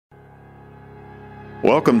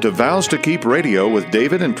Welcome to Vows to Keep Radio with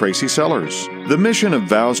David and Tracy Sellers. The mission of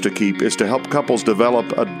Vows to Keep is to help couples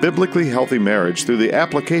develop a biblically healthy marriage through the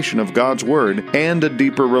application of God's Word and a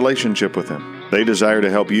deeper relationship with Him. They desire to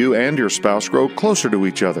help you and your spouse grow closer to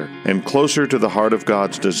each other and closer to the heart of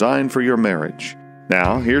God's design for your marriage.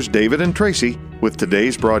 Now, here's David and Tracy with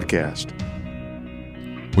today's broadcast.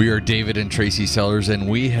 We are David and Tracy Sellers, and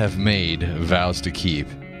we have made Vows to Keep.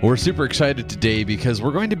 We're super excited today because we're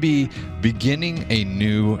going to be beginning a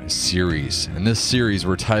new series. And this series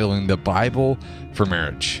we're titling The Bible for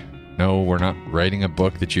Marriage. No, we're not writing a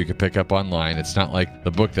book that you could pick up online. It's not like the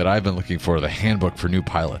book that I've been looking for, the handbook for new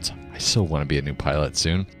pilots. I so want to be a new pilot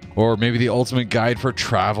soon. Or maybe the ultimate guide for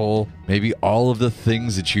travel. Maybe all of the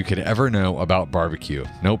things that you could ever know about barbecue.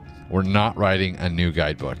 Nope, we're not writing a new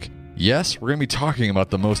guidebook. Yes, we're going to be talking about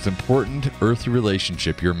the most important earthly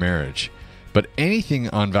relationship, your marriage. But anything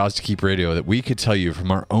on Vows to Keep Radio that we could tell you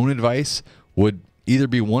from our own advice would either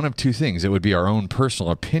be one of two things. It would be our own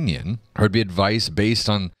personal opinion, or it'd be advice based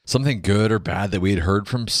on something good or bad that we had heard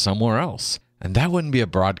from somewhere else. And that wouldn't be a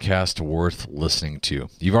broadcast worth listening to.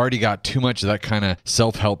 You've already got too much of that kind of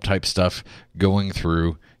self-help type stuff going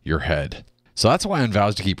through your head. So that's why on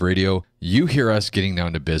Vows to Keep Radio, you hear us getting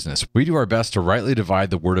down to business. We do our best to rightly divide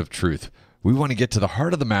the word of truth. We want to get to the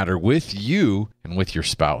heart of the matter with you and with your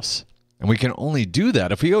spouse. And we can only do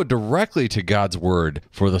that if we go directly to God's Word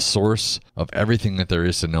for the source of everything that there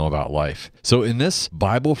is to know about life. So in this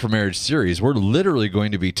Bible for Marriage series, we're literally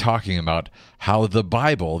going to be talking about how the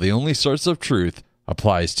Bible, the only source of truth,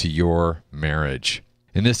 applies to your marriage.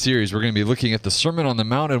 In this series, we're going to be looking at the Sermon on the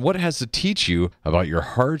Mount and what it has to teach you about your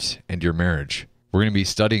heart and your marriage. We're going to be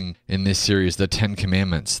studying in this series the 10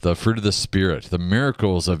 Commandments, the fruit of the Spirit, the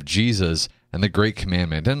miracles of Jesus, and the Great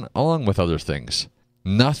Commandment, and along with other things.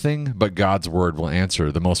 Nothing but God's Word will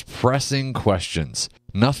answer the most pressing questions.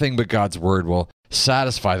 Nothing but God's Word will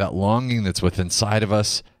satisfy that longing that's within inside of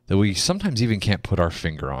us that we sometimes even can't put our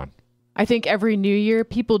finger on. I think every new year,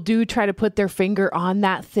 people do try to put their finger on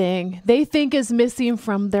that thing they think is missing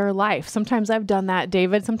from their life. Sometimes I've done that,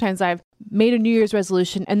 David. Sometimes I've made a New Year's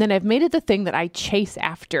resolution, and then I've made it the thing that I chase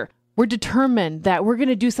after. We're determined that we're going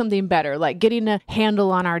to do something better, like getting a handle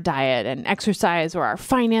on our diet and exercise or our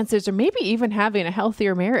finances, or maybe even having a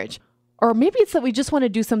healthier marriage. Or maybe it's that we just want to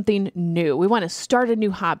do something new. We want to start a new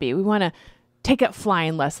hobby. We want to take up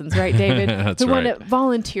flying lessons, right, David? That's we right. want to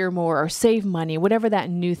volunteer more or save money, whatever that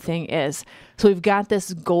new thing is. So we've got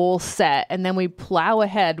this goal set, and then we plow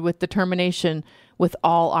ahead with determination with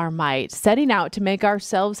all our might, setting out to make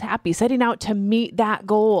ourselves happy, setting out to meet that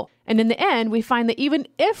goal. And in the end, we find that even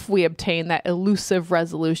if we obtain that elusive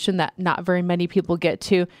resolution that not very many people get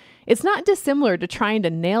to, it's not dissimilar to trying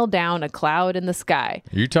to nail down a cloud in the sky.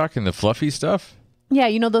 Are you talking the fluffy stuff? Yeah,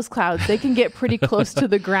 you know, those clouds, they can get pretty close to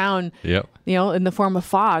the ground, Yep. you know, in the form of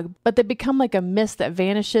fog, but they become like a mist that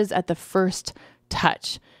vanishes at the first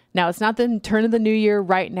touch. Now, it's not the turn of the new year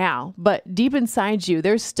right now, but deep inside you,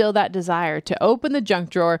 there's still that desire to open the junk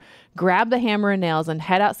drawer, grab the hammer and nails, and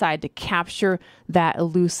head outside to capture that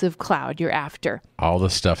elusive cloud you're after. All the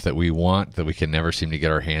stuff that we want that we can never seem to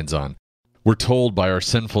get our hands on. We're told by our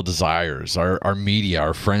sinful desires, our media,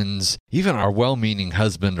 our friends, even our well-meaning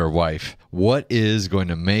husband or wife, what is going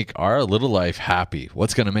to make our little life happy?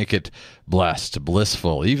 What's going to make it blessed,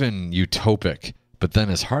 blissful, even utopic? But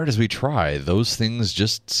then as hard as we try, those things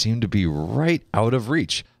just seem to be right out of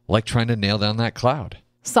reach, like trying to nail down that cloud.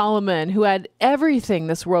 Solomon, who had everything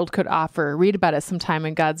this world could offer, read about it sometime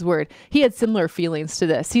in God's Word. He had similar feelings to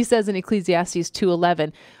this. He says in Ecclesiastes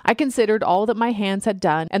 2:11, I considered all that my hands had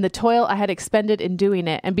done and the toil I had expended in doing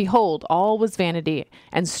it, and behold, all was vanity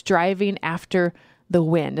and striving after the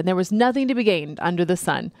wind, and there was nothing to be gained under the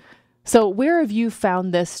sun. So where have you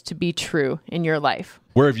found this to be true in your life?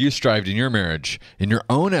 Where have you strived in your marriage, in your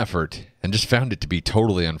own effort, and just found it to be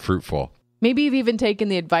totally unfruitful? Maybe you've even taken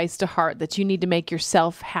the advice to heart that you need to make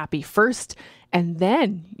yourself happy first, and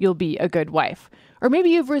then you'll be a good wife. Or maybe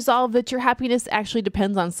you've resolved that your happiness actually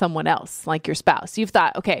depends on someone else, like your spouse. You've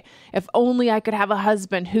thought, okay, if only I could have a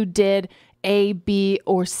husband who did A, B,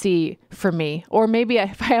 or C for me. Or maybe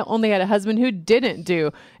if I only had a husband who didn't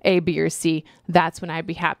do A, B, or C, that's when I'd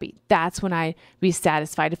be happy. That's when I'd be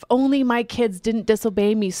satisfied. If only my kids didn't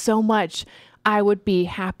disobey me so much, I would be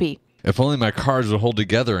happy. If only my cars would hold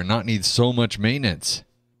together and not need so much maintenance.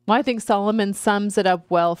 Well, I think Solomon sums it up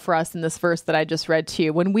well for us in this verse that I just read to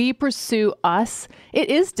you. When we pursue us, it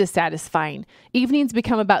is dissatisfying. Evenings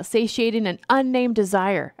become about satiating an unnamed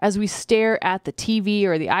desire as we stare at the TV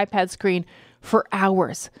or the iPad screen for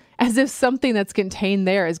hours, as if something that's contained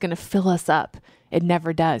there is going to fill us up. It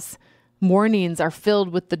never does. Mornings are filled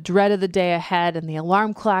with the dread of the day ahead, and the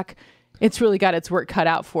alarm clock It's really got its work cut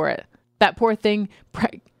out for it. That poor thing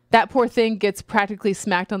gets practically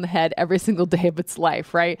smacked on the head every single day of its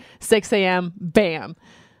life, right? 6 a.m., bam.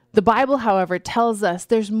 The Bible, however, tells us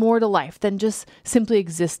there's more to life than just simply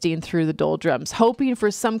existing through the doldrums, hoping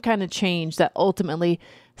for some kind of change that ultimately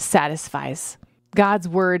satisfies. God's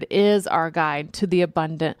word is our guide to the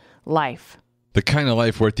abundant life. The kind of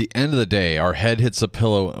life where at the end of the day, our head hits a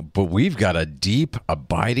pillow, but we've got a deep,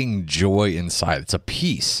 abiding joy inside. It's a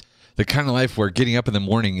peace. The kind of life where getting up in the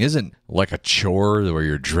morning isn't like a chore where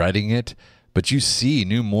you're dreading it, but you see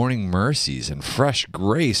new morning mercies and fresh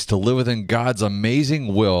grace to live within God's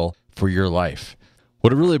amazing will for your life.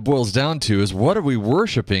 What it really boils down to is, what are we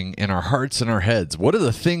worshiping in our hearts and our heads? What are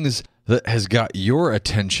the things that has got your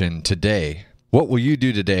attention today? What will you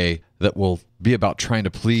do today that will be about trying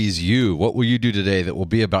to please you? What will you do today that will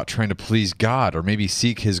be about trying to please God or maybe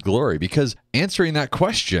seek his glory? Because answering that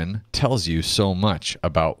question tells you so much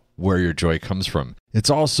about where your joy comes from. It's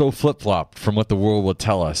all so flip-flopped from what the world will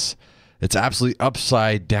tell us. It's absolutely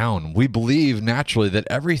upside down. We believe naturally that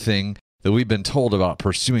everything that we've been told about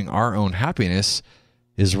pursuing our own happiness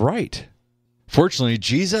is right. Fortunately,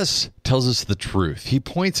 Jesus tells us the truth. He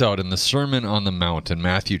points out in the Sermon on the Mount in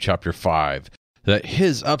Matthew chapter 5 that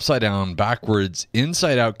his upside down, backwards,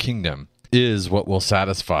 inside out kingdom is what will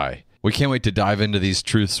satisfy. We can't wait to dive into these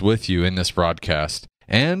truths with you in this broadcast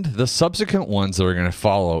and the subsequent ones that are going to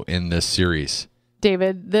follow in this series.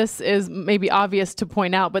 David, this is maybe obvious to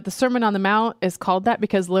point out, but the Sermon on the Mount is called that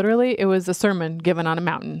because literally it was a sermon given on a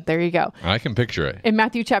mountain. There you go. I can picture it. In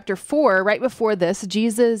Matthew chapter 4, right before this,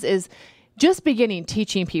 Jesus is just beginning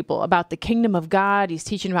teaching people about the kingdom of God. He's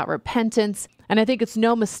teaching about repentance. And I think it's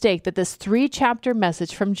no mistake that this 3-chapter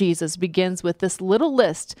message from Jesus begins with this little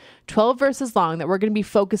list, 12 verses long, that we're going to be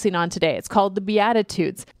focusing on today. It's called the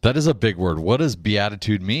Beatitudes. That is a big word. What does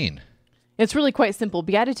beatitude mean? It's really quite simple.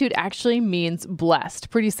 Beatitude actually means blessed.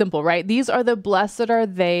 Pretty simple, right? These are the blessed are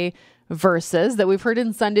they verses that we've heard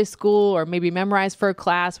in Sunday school or maybe memorized for a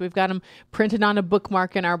class. We've got them printed on a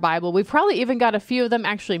bookmark in our Bible. We've probably even got a few of them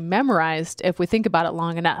actually memorized if we think about it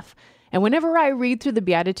long enough. And whenever I read through the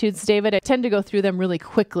Beatitudes, David, I tend to go through them really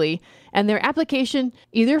quickly, and their application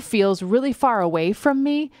either feels really far away from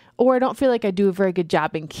me or I don't feel like I do a very good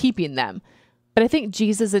job in keeping them. But I think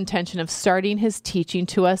Jesus' intention of starting his teaching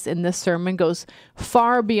to us in this sermon goes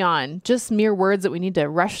far beyond just mere words that we need to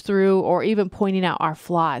rush through or even pointing out our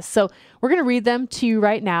flaws. So we're going to read them to you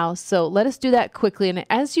right now. So let us do that quickly. And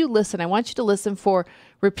as you listen, I want you to listen for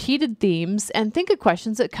repeated themes and think of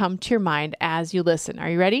questions that come to your mind as you listen. Are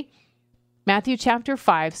you ready? Matthew chapter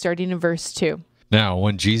 5, starting in verse 2. Now,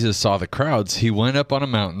 when Jesus saw the crowds, he went up on a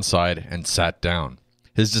mountainside and sat down.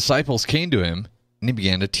 His disciples came to him, and he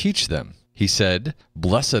began to teach them. He said,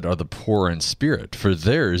 "Blessed are the poor in spirit, for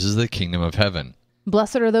theirs is the kingdom of heaven.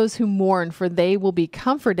 Blessed are those who mourn, for they will be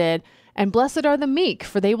comforted. And blessed are the meek,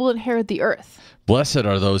 for they will inherit the earth. Blessed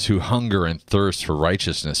are those who hunger and thirst for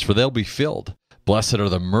righteousness, for they'll be filled. Blessed are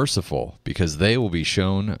the merciful, because they will be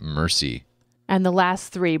shown mercy." And the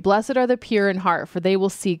last 3, blessed are the pure in heart, for they will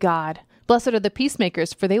see God. Blessed are the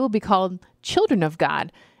peacemakers, for they will be called children of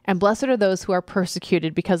God. And blessed are those who are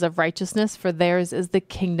persecuted because of righteousness, for theirs is the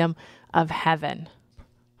kingdom of heaven.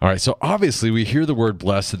 All right, so obviously we hear the word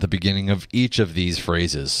blessed at the beginning of each of these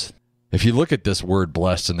phrases. If you look at this word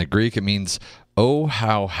blessed in the Greek, it means, oh,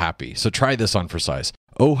 how happy. So try this on for size.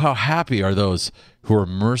 Oh, how happy are those who are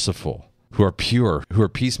merciful, who are pure, who are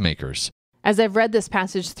peacemakers. As I've read this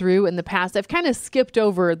passage through in the past, I've kind of skipped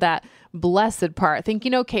over that blessed part,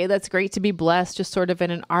 thinking, okay, that's great to be blessed, just sort of in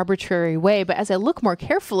an arbitrary way. But as I look more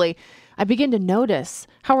carefully, I begin to notice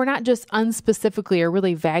how we're not just unspecifically or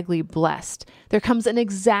really vaguely blessed. There comes an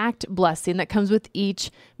exact blessing that comes with each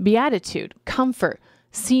beatitude, comfort,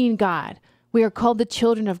 seeing God. We are called the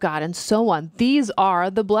children of God, and so on. These are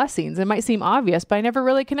the blessings. It might seem obvious, but I never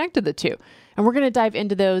really connected the two. And we're going to dive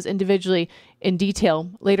into those individually in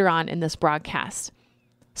detail later on in this broadcast.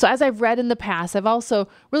 So as I've read in the past, I've also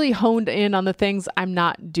really honed in on the things I'm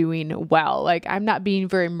not doing well. Like I'm not being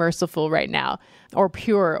very merciful right now, or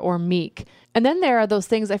pure or meek. And then there are those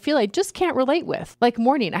things I feel I just can't relate with, like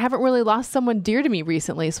mourning. I haven't really lost someone dear to me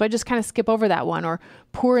recently, so I just kind of skip over that one. Or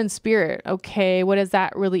poor in spirit. Okay, what does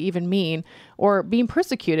that really even mean? Or being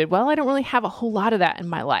persecuted. Well, I don't really have a whole lot of that in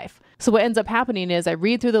my life. So what ends up happening is I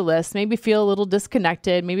read through the list, maybe feel a little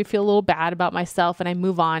disconnected, maybe feel a little bad about myself, and I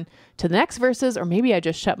move on to the next verses, or maybe I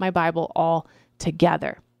just shut my Bible all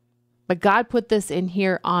together. But God put this in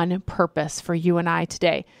here on purpose for you and I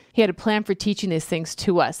today. He had a plan for teaching these things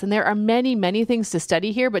to us. And there are many, many things to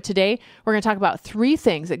study here. But today we're going to talk about 3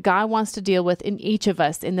 things that God wants to deal with in each of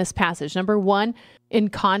us in this passage. Number 1, in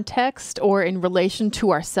context or in relation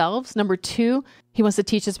to ourselves. Number 2, he wants to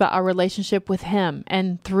teach us about our relationship with him.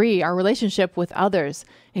 And 3, our relationship with others,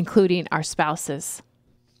 including our spouses.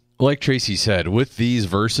 Like Tracy said, with these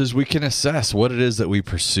verses, we can assess what it is that we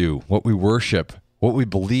pursue, what we worship, what we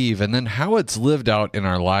believe, and then how it's lived out in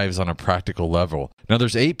our lives on a practical level. Now,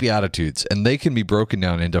 there's 8 Beatitudes, and they can be broken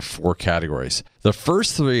down into 4 categories. The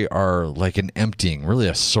first 3 are like an emptying, really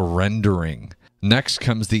a surrendering. Next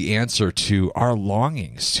comes the answer to our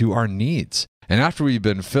longings, to our needs. And after we've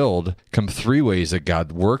been filled, come 3 ways that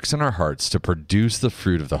God works in our hearts to produce the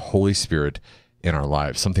fruit of the Holy Spirit in our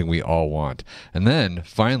lives, something we all want. And then,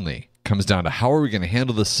 finally, comes down to how are we going to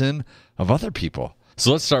handle the sin of other people?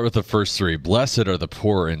 So let's start with the first 3. Blessed are the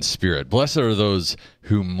poor in spirit. Blessed are those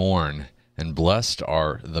who mourn, and blessed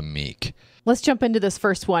are the meek. Let's jump into this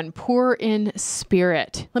first one, poor in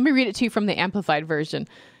spirit. Let me read it to you from the Amplified Version.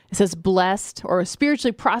 It says, blessed or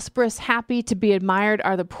spiritually prosperous, happy to be admired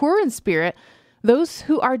are the poor in spirit, those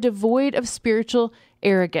who are devoid of spiritual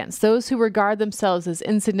arrogance, those who regard themselves as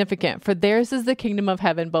insignificant, for theirs is the kingdom of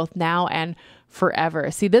heaven, both now and forever.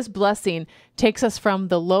 See, this blessing takes us from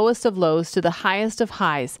the lowest of lows to the highest of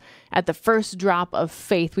highs at the first drop of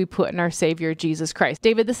faith we put in our Savior, Jesus Christ.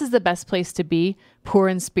 David, this is the best place to be, poor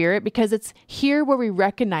in spirit, because it's here where we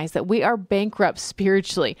recognize that we are bankrupt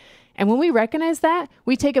spiritually. And when we recognize that,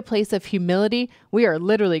 we take a place of humility. We are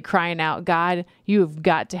literally crying out, God, you have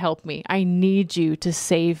got to help me. I need you to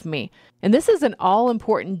save me. And this is an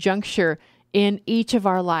all-important juncture in each of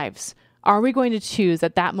our lives. Are we going to choose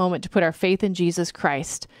at that moment to put our faith in Jesus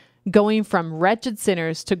Christ, going from wretched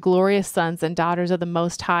sinners to glorious sons and daughters of the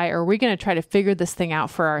Most High, or are we going to try to figure this thing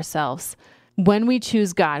out for ourselves? When we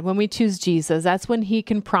choose God, when we choose Jesus, that's when he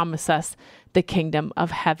can promise us the kingdom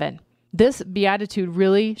of heaven. This beatitude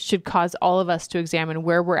really should cause all of us to examine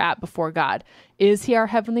where we're at before God. Is he our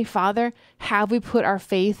Heavenly Father? Have we put our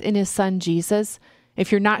faith in his Son, Jesus?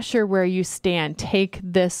 If you're not sure where you stand, take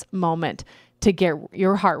this moment to get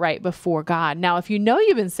your heart right before God. Now, if you know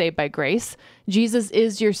you've been saved by grace, Jesus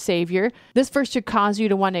is your Savior, this verse should cause you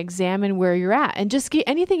to want to examine where you're at and just get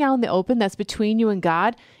anything out in the open that's between you and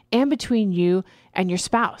God and between you and your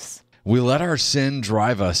spouse. We let our sin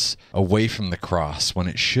drive us away from the cross when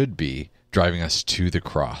it should be driving us to the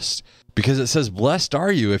cross. Because it says, blessed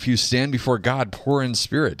are you if you stand before God poor in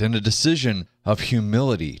spirit, in a decision of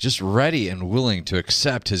humility, just ready and willing to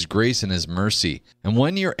accept his grace and his mercy. And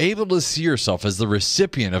when you're able to see yourself as the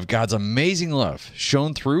recipient of God's amazing love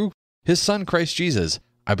shown through his Son, Christ Jesus,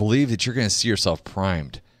 I believe that you're going to see yourself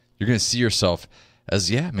primed. You're going to see yourself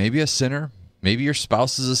as, maybe a sinner. Maybe your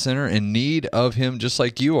spouse is a sinner in need of him just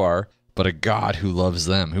like you are, but a God who loves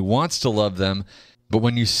them, who wants to love them. But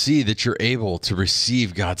when you see that you're able to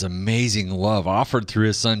receive God's amazing love offered through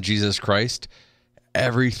his Son, Jesus Christ,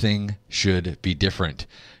 everything should be different.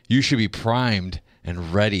 You should be primed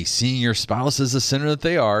and ready, seeing your spouse as the sinner that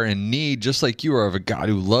they are in need, just like you are, of a God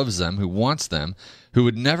who loves them, who wants them, who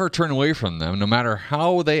would never turn away from them, no matter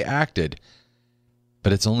how they acted.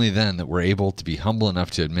 But it's only then that we're able to be humble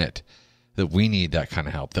enough to admit that we need that kind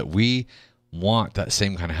of help, that we want that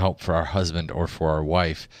same kind of help for our husband or for our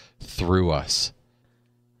wife through us.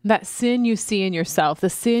 That sin you see in yourself, the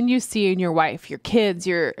sin you see in your wife, your kids,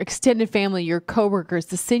 your extended family, your coworkers,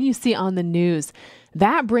 the sin you see on the news,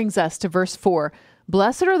 that brings us to verse 4.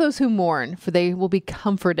 Blessed are those who mourn, for they will be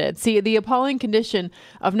comforted. See, the appalling condition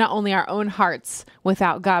of not only our own hearts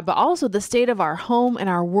without God, but also the state of our home and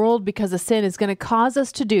our world because of sin is going to cause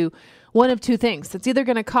us to do one of 2 things. It's either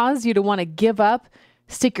going to cause you to want to give up,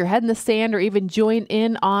 stick your head in the sand, or even join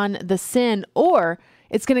in on the sin, or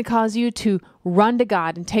it's going to cause you to run to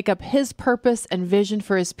God and take up his purpose and vision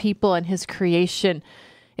for his people and his creation.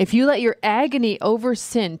 If you let your agony over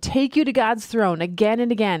sin take you to God's throne again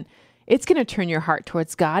and again, it's going to turn your heart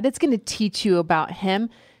towards God. It's going to teach you about him.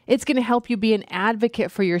 It's going to help you be an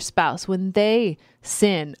advocate for your spouse when they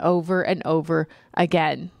sin over and over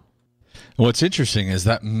again. What's interesting is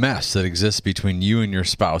that mess that exists between you and your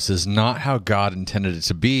spouse is not how God intended it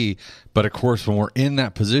to be. But of course, when we're in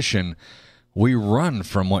that position, we run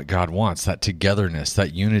from what God wants, that togetherness,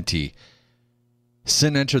 that unity.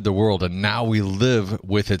 Sin entered the world, and now we live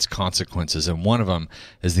with its consequences. And one of them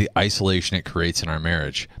is the isolation it creates in our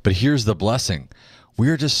marriage. But here's the blessing. We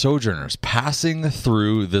are just sojourners passing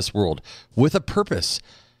through this world with a purpose.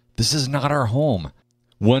 This is not our home.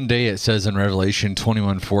 One day it says in Revelation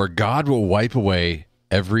 21:4, God will wipe away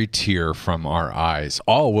every tear from our eyes.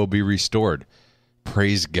 All will be restored.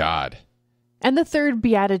 Praise God. And the third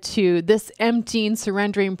beatitude, this emptying,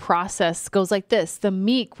 surrendering process goes like this: the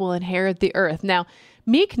meek will inherit the earth. Now,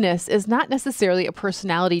 meekness is not necessarily a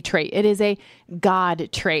personality trait. It is a God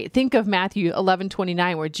trait. Think of Matthew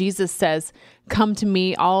 11:29, where Jesus says, "Come to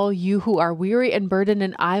me, all you who are weary and burdened,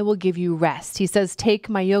 and I will give you rest." He says, "Take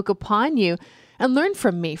my yoke upon you and learn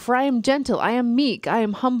from me, for I am gentle, I am meek, I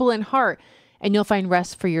am humble in heart, and you'll find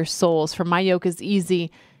rest for your souls. For my yoke is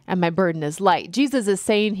easy and my burden is light." Jesus is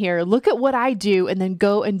saying here, look at what I do and then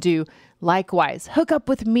go and do likewise. Hook up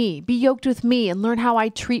with me, be yoked with me, and learn how I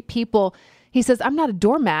treat people. He says, I'm not a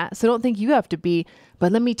doormat, so don't think you have to be,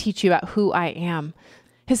 but let me teach you about who I am.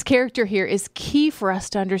 His character here is key for us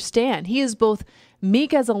to understand. He is both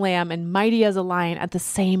meek as a lamb and mighty as a lion at the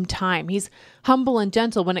same time. He's humble and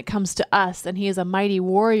gentle when it comes to us, and he is a mighty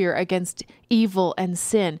warrior against evil and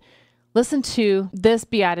sin. Listen to this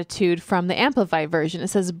beatitude from the Amplified version. It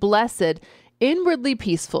says, "Blessed, inwardly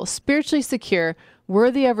peaceful, spiritually secure,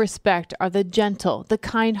 worthy of respect are the gentle, the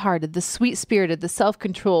kind-hearted, the sweet-spirited, the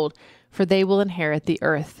self-controlled, for they will inherit the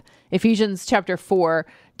earth." Ephesians chapter 4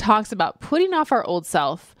 talks about putting off our old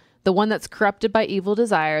self, the one that's corrupted by evil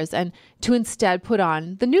desires, and to instead put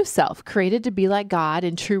on the new self, created to be like God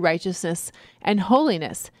in true righteousness and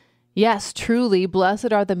holiness. Yes, truly,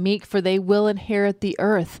 blessed are the meek, for they will inherit the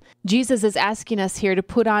earth. Jesus is asking us here to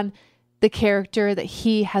put on the character that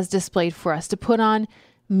he has displayed for us, to put on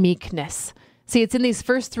meekness. See, it's in these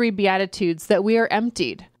first three beatitudes that we are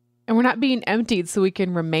emptied. And we're not being emptied so we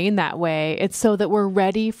can remain that way. It's so that we're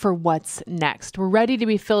ready for what's next. We're ready to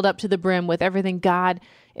be filled up to the brim with everything God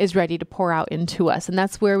is ready to pour out into us. And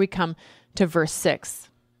that's where we come to verse 6.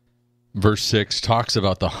 Verse 6 talks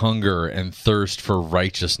about the hunger and thirst for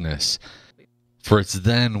righteousness, for it's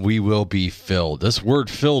then we will be filled. This word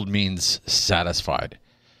filled means satisfied.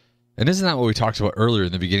 And isn't that what we talked about earlier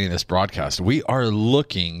in the beginning of this broadcast? We are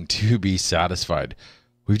looking to be satisfied.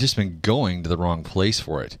 We've just been going to the wrong place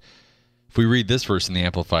for it. If we read this verse in the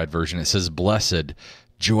Amplified version, it says, "Blessed,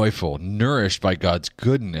 joyful, nourished by God's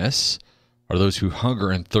goodness are those who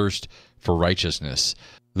hunger and thirst for righteousness,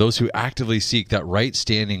 those who actively seek that right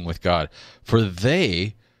standing with God, for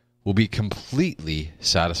they will be completely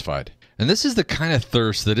satisfied." And this is the kind of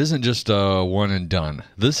thirst that isn't just a one and done.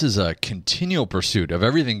 This is a continual pursuit of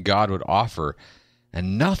everything God would offer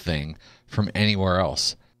and nothing from anywhere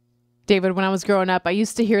else. David, when I was growing up, I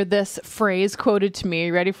used to hear this phrase quoted to me. Are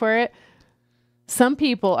you ready for it? "Some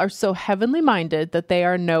people are so heavenly minded that they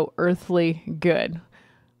are no earthly good."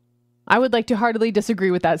 I would like to heartily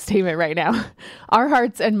disagree with that statement right now. Our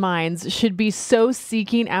hearts and minds should be so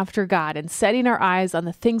seeking after God and setting our eyes on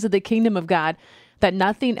the things of the kingdom of God that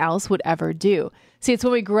nothing else would ever do. See, it's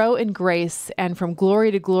when we grow in grace and from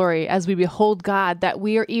glory to glory as we behold God that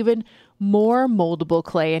we are even more moldable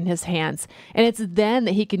clay in his hands. And it's then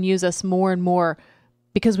that he can use us more and more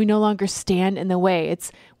because we no longer stand in the way.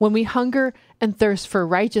 It's when we hunger and thirst for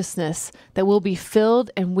righteousness that we'll be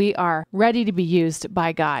filled and we are ready to be used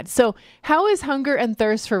by God. So how is hunger and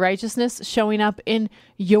thirst for righteousness showing up in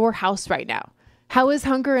your house right now? How is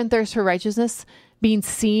hunger and thirst for righteousness being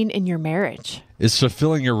seen in your marriage? Is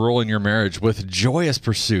fulfilling your role in your marriage with joyous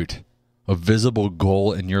pursuit a visible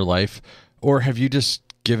goal in your life, or have you just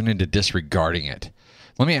given into disregarding it?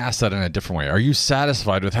 Let me ask that in a different way. Are you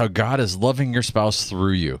satisfied with how God is loving your spouse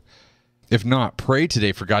through you? If not, pray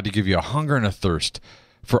today for God to give you a hunger and a thirst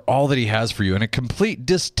for all that he has for you and a complete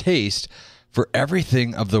distaste for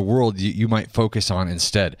everything of the world you might focus on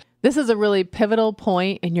instead. This is a really pivotal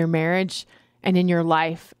point in your marriage and in your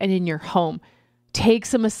life and in your home. Take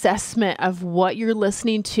some assessment of what you're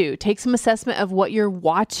listening to. Take some assessment of what you're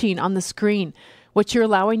watching on the screen, what you're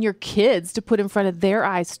allowing your kids to put in front of their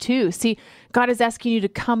eyes too. See, God is asking you to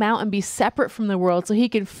come out and be separate from the world so he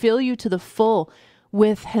can fill you to the full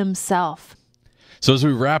with himself. So as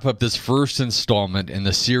we wrap up this first installment in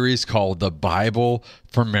the series called The Bible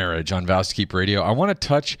for Marriage on VowsToKeep Radio, I want to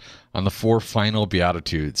touch on the 4 final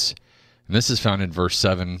Beatitudes. And this is found in verse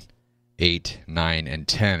 7, 8, 9, and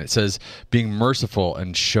 10. It says, being merciful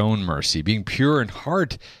and shown mercy, being pure in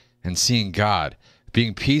heart and seeing God,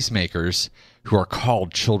 being peacemakers who are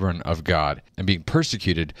called children of God, and being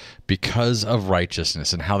persecuted because of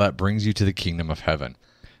righteousness, and how that brings you to the kingdom of heaven.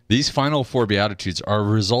 These final 4 Beatitudes are a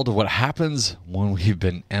result of what happens when we've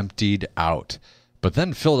been emptied out, but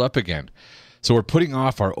then filled up again. So we're putting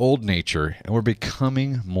off our old nature, and we're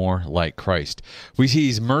becoming more like Christ. We see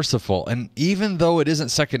he's merciful, and even though it isn't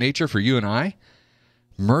second nature for you and I,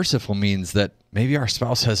 merciful means that maybe our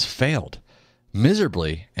spouse has failed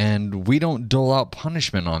miserably, and we don't dole out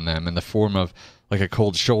punishment on them in the form of like a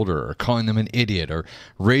cold shoulder or calling them an idiot or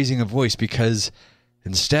raising a voice, because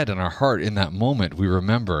Instead, in our heart, in that moment, we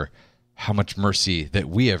remember how much mercy that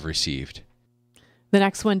we have received. The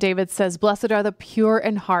next one, David says, "Blessed are the pure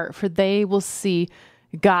in heart, for they will see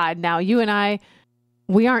God." Now, you and I,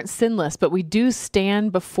 we aren't sinless, but we do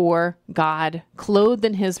stand before God, clothed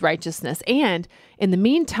in his righteousness. And in the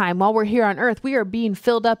meantime, while we're here on earth, we are being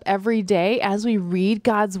filled up every day as we read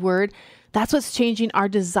God's word. That's what's changing our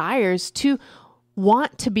desires to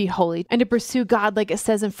want to be holy and to pursue God, like it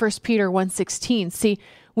says in 1 Peter 1:16. See,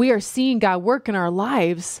 we are seeing God work in our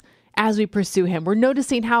lives as we pursue him. We're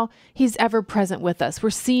noticing how he's ever present with us. We're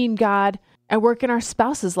seeing God at work in our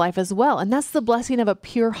spouse's life as well. And that's the blessing of a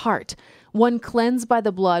pure heart, one cleansed by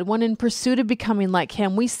the blood, one in pursuit of becoming like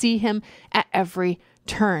him. We see him at every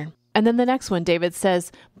turn. And then the next one, David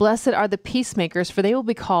says, "Blessed are the peacemakers, for they will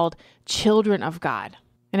be called children of God."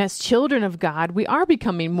 And as children of God, we are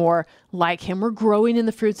becoming more like him. We're growing in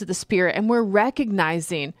the fruits of the Spirit, and we're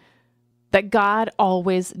recognizing that God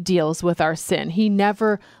always deals with our sin. He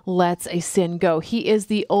never lets a sin go. He is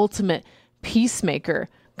the ultimate peacemaker.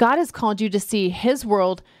 God has called you to see his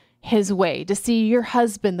world his way, to see your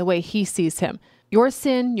husband the way he sees him. Your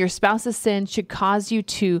sin, your spouse's sin, should cause you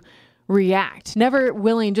to react, never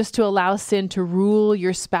willing just to allow sin to rule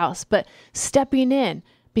your spouse, but stepping in,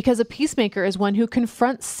 because a peacemaker is one who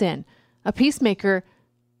confronts sin. A peacemaker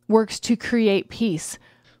works to create peace.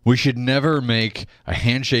 We should never make a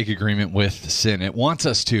handshake agreement with sin. It wants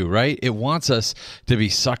us to, right? It wants us to be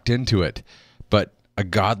sucked into it. But a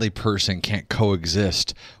godly person can't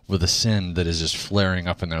coexist with a sin that is just flaring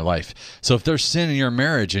up in their life. So if there's sin in your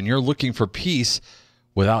marriage and you're looking for peace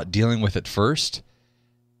without dealing with it first,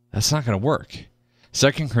 that's not going to work.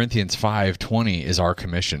 2 Corinthians 5:20 is our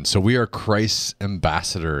commission. So we are Christ's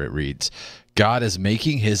ambassador, it reads. God is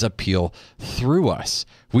making his appeal through us.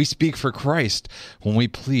 We speak for Christ when we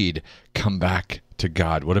plead, come back to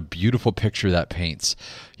God. What a beautiful picture that paints.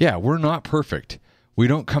 Yeah, we're not perfect. We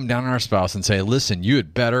don't come down on our spouse and say, listen, you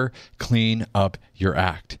had better clean up your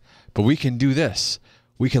act. But we can do this.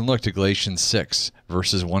 We can look to Galatians 6,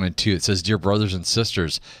 verses 1 and 2. It says, "Dear brothers and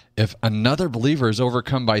sisters, if another believer is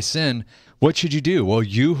overcome by sin, what should you do? Well,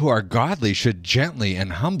 you who are godly should gently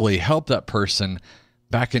and humbly help that person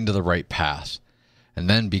back into the right path. And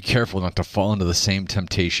then be careful not to fall into the same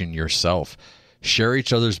temptation yourself. Share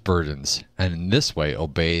each other's burdens, and in this way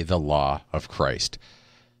obey the law of Christ."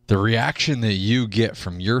 The reaction that you get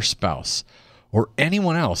from your spouse or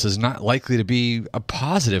anyone else is not likely to be a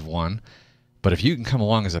positive one, but if you can come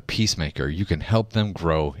along as a peacemaker, you can help them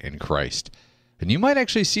grow in Christ. And you might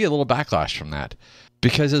actually see a little backlash from that.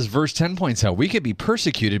 Because as verse 10 points out, we could be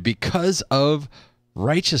persecuted because of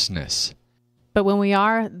righteousness. But when we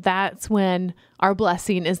are, that's when our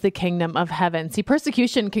blessing is the kingdom of heaven. See,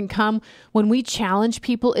 persecution can come when we challenge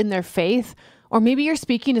people in their faith, or maybe you're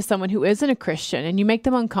speaking to someone who isn't a Christian and you make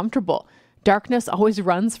them uncomfortable. Darkness always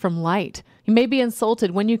runs from light. You may be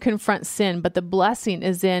insulted when you confront sin, but the blessing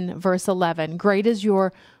is in verse 11. Great is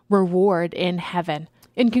your reward in heaven.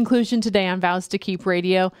 In conclusion today on Vows to Keep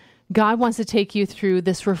Radio, God wants to take you through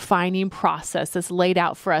this refining process that's laid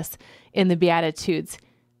out for us in the Beatitudes.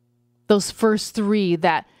 Those first three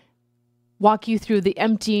that walk you through the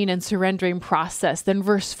emptying and surrendering process. Then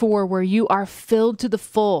verse 4, where you are filled to the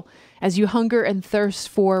full as you hunger and thirst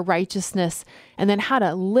for righteousness. And then how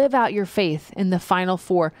to live out your faith in the final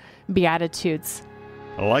 4 Beatitudes.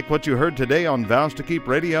 Like what you heard today on Vows to Keep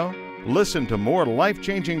Radio? Listen to more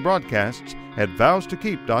life-changing broadcasts at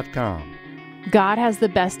VowsToKeep.com. God has the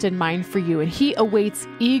best in mind for you, and he awaits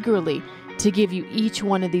eagerly to give you each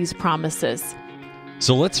one of these promises.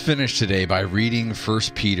 So let's finish today by reading 1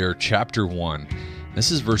 Peter chapter 1. This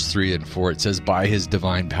is verse 3 and 4. It says, "By his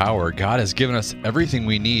divine power, God has given us everything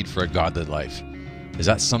we need for a godly life." Is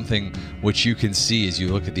that something which you can see as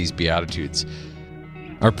you look at these Beatitudes?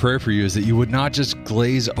 Our prayer for you is that you would not just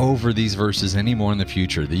glaze over these verses anymore in the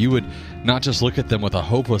future, that you would not just look at them with a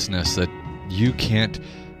hopelessness that you can't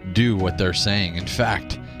do what they're saying. In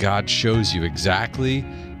fact, God shows you exactly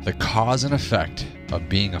the cause and effect of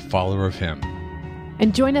being a follower of him.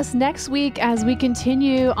 And join us next week as we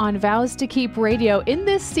continue on Vows to Keep Radio in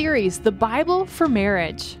this series, The Bible for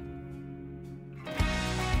Marriage.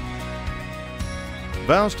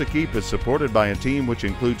 Vows to Keep is supported by a team which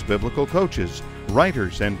includes biblical coaches,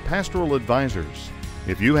 writers, and pastoral advisors.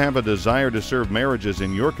 If you have a desire to serve marriages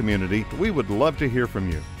in your community, we would love to hear from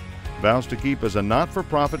you. Vows to Keep is a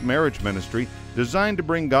not-for-profit marriage ministry designed to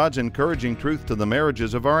bring God's encouraging truth to the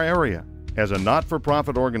marriages of our area. As a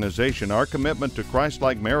not-for-profit organization, our commitment to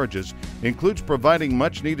Christ-like marriages includes providing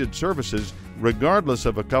much-needed services regardless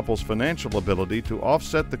of a couple's financial ability to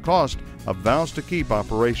offset the cost of Vows to Keep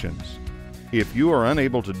operations. If you are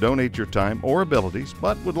unable to donate your time or abilities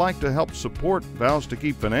but would like to help support Vows to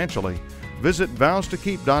Keep financially, visit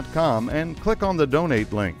VowsToKeep.com and click on the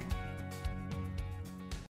donate link.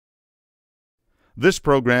 This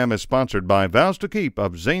program is sponsored by Vows to Keep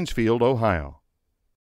of Zanesfield, Ohio.